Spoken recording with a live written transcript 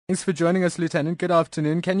Thanks for joining us, Lieutenant. Good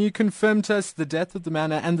afternoon. Can you confirm to us the death of the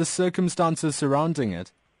man and the circumstances surrounding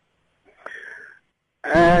it?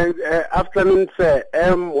 Afternoon, sir.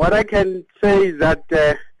 What I can say is that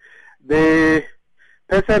the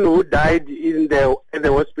person who died in the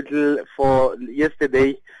hospital for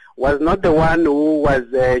yesterday was not the one who was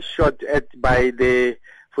shot at by the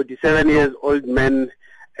 47-year-old man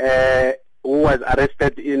who was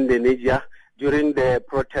arrested in Lenasia during the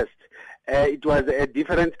protest. It was a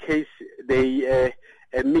different case. They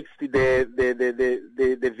mixed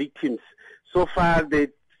the victims. So far,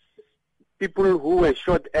 the people who were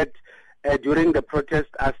shot at during the protest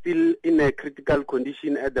are still in a critical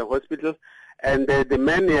condition at the hospital, and the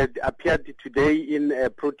man had appeared today in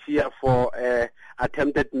Protea for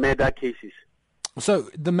attempted murder cases. So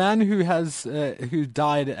the man who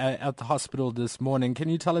died at the hospital this morning, can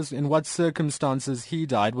you tell us in what circumstances he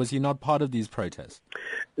died? Was he not part of these protests?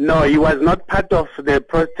 No, he was not part of the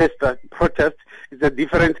protest. It's a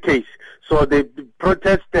different case. So the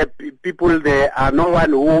protest people, there are no one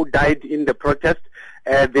who died in the protest.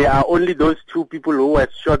 There are only those two people who were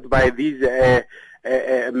shot by these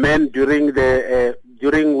men during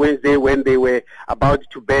Wednesday when they were about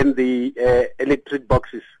to burn the electric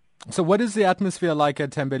boxes. So what is the atmosphere like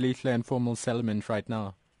at Thembelihle informal settlement right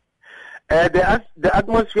now? The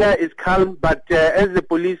atmosphere is calm, but as the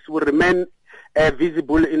police will remain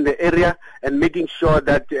visible in the area and making sure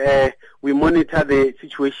that we monitor the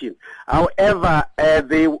situation. However,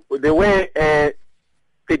 there were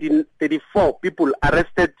 34 people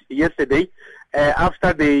arrested yesterday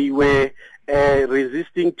after they were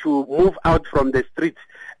resisting to move out from the streets,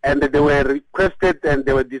 and they were requested and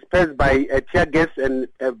they were dispersed by tear gas and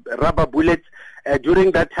rubber bullets. During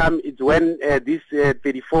that time, it's when these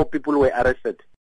 34 people were arrested.